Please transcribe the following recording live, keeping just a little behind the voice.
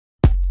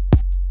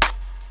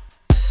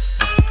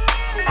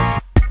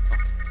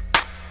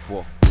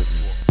walk with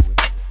me.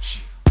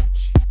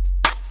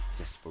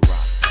 Desperado.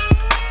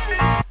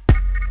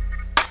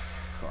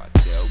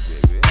 Cartel,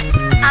 baby.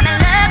 I'm in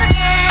love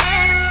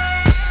again.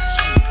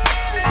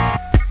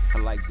 I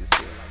like this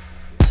here.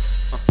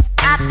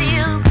 I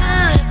feel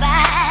good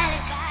about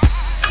it.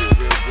 Feel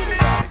real good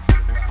about it.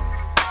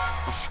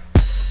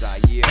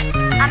 Zaire.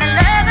 I'm in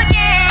love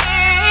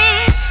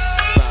again.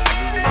 Found a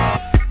new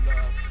love.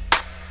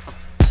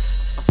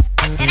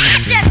 And I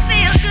just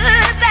feel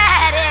good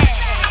about it.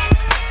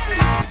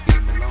 Leave the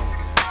game alone,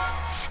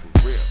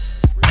 for real.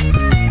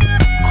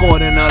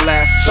 Caught in a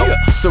lasso,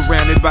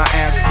 surrounded by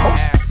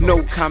assholes.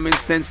 No common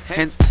sense,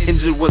 hence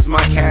injured was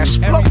my cash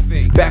flow.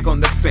 Back on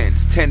the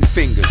fence, 10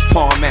 fingers,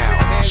 palm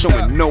out,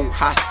 showing no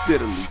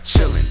hostility,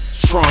 chillin'.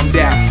 Trommed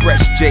out,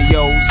 fresh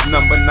JOs,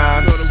 number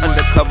 9s,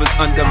 undercovers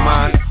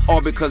undermined.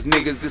 All because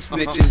niggas is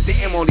snitching.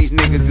 Damn, all these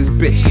niggas is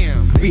bitches.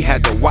 We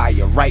had the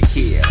wire right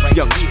here.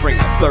 Young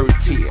Springer, 3rd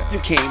tier. You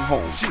came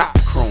home, cop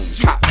chrome,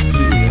 cop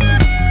gear.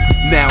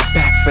 Now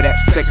back for that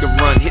second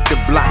run. Hit the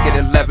block at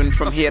 11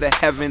 from here to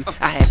heaven.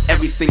 I had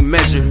everything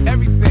measured,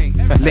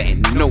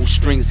 letting no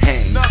strings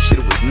hang. Shit,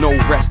 it was no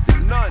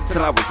resting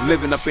till I was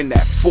living up in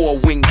that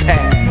 4-wing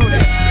pad.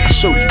 I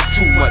showed you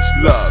too much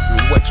love,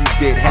 and what you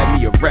did had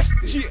me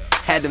arrested.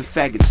 Had them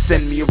faggots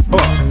send me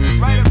above.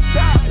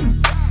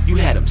 You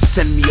had them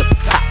send me up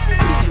top.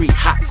 The 3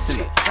 hots in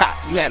the cot.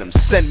 You had them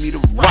send me to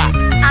rock.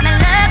 I'm in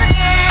love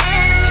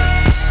again.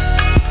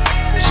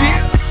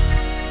 Yeah,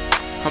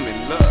 I'm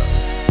in love.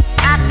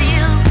 I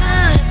feel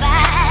good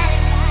about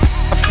it.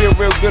 I feel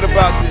real good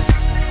about this.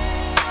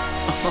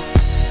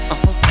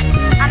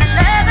 I'm in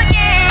love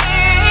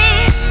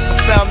again. I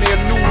found me a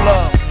new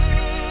love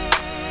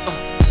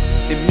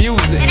in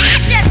music. And I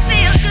just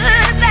feel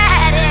good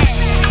about it.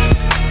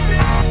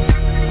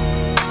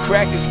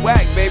 Crack is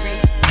whack, baby.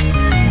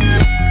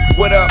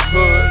 What up,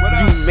 hood?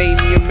 You made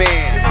me a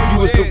man. You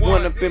was the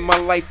one up in my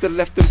life that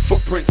left them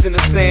footprints in the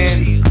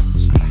sand.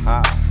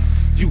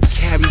 You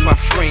carry my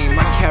frame,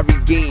 I carry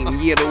game.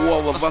 Yeah, to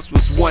all of us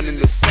was one and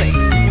the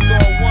same.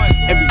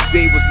 Every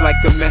day was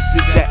like a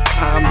message. At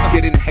times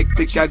getting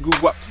hectic. I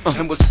grew up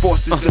and was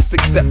forced to just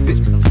accept it.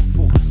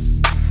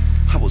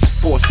 I was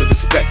forced to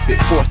respect it,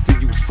 forced to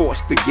use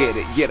force to get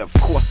it. Yet of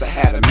course I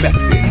had a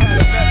method.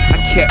 I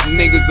kept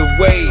niggas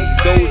away,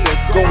 those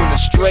that's going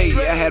astray.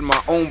 I had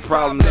my own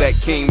problems that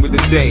came with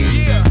the day.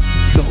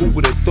 So who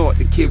would've thought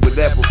the kid would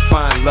ever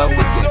find love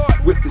again?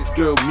 With this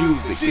girl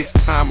music, this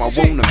time I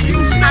won't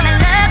abuse it. I'm in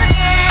love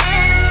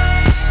again.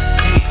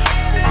 Damn,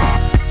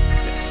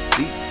 that's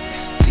deep,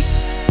 that's deep.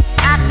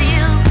 I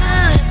feel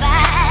good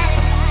about it.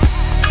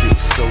 I feel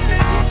so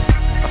good,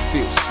 I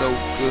feel so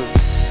good.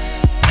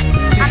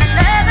 I'm in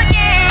love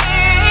again.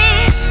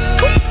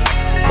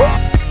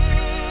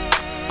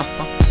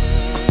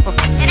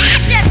 And I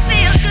just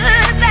feel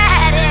good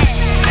about it.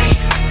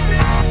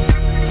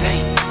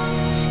 Damn.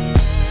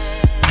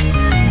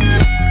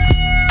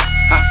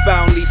 I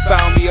finally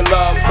found me a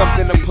love,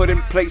 something to put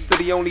in place to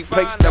the only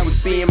place that was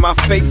seeing my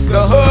face,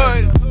 the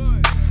hood.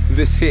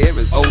 This here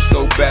is oh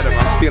so better,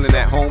 I'm feeling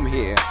at home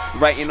here,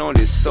 writing on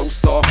this so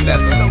soft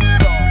leather.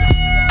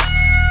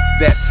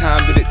 That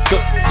time that it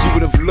took, she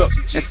would've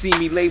looked and seen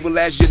me labeled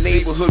as your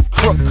neighborhood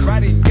crook.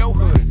 Right in your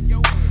hood.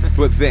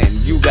 But then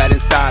you got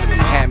inside of me,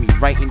 had me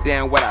writing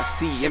down what I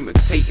see,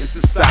 imitating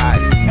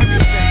society.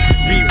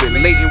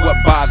 Re-relating what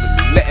bothered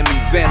me, letting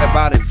me vent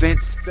about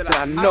events that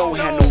I know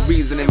had no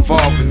reason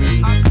involving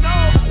me.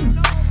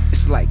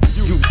 It's like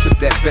you took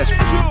that best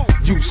from me.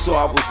 You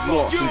saw I was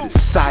lost and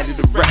decided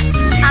to rescue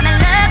me. I'm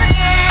in love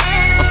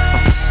again.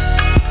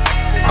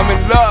 I'm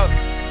in love.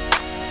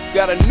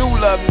 Got a new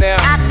love now.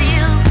 I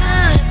feel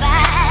good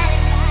about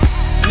it.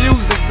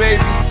 Music,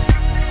 baby.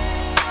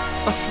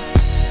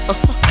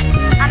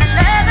 I'm in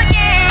love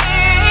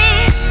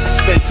again. I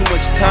spent too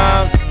much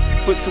time,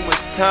 put too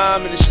much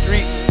time in the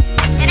streets.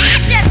 And I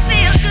just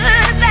feel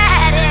good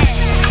about it.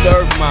 I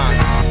serve mine.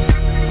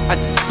 I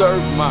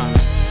deserve mine.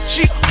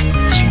 Cheer.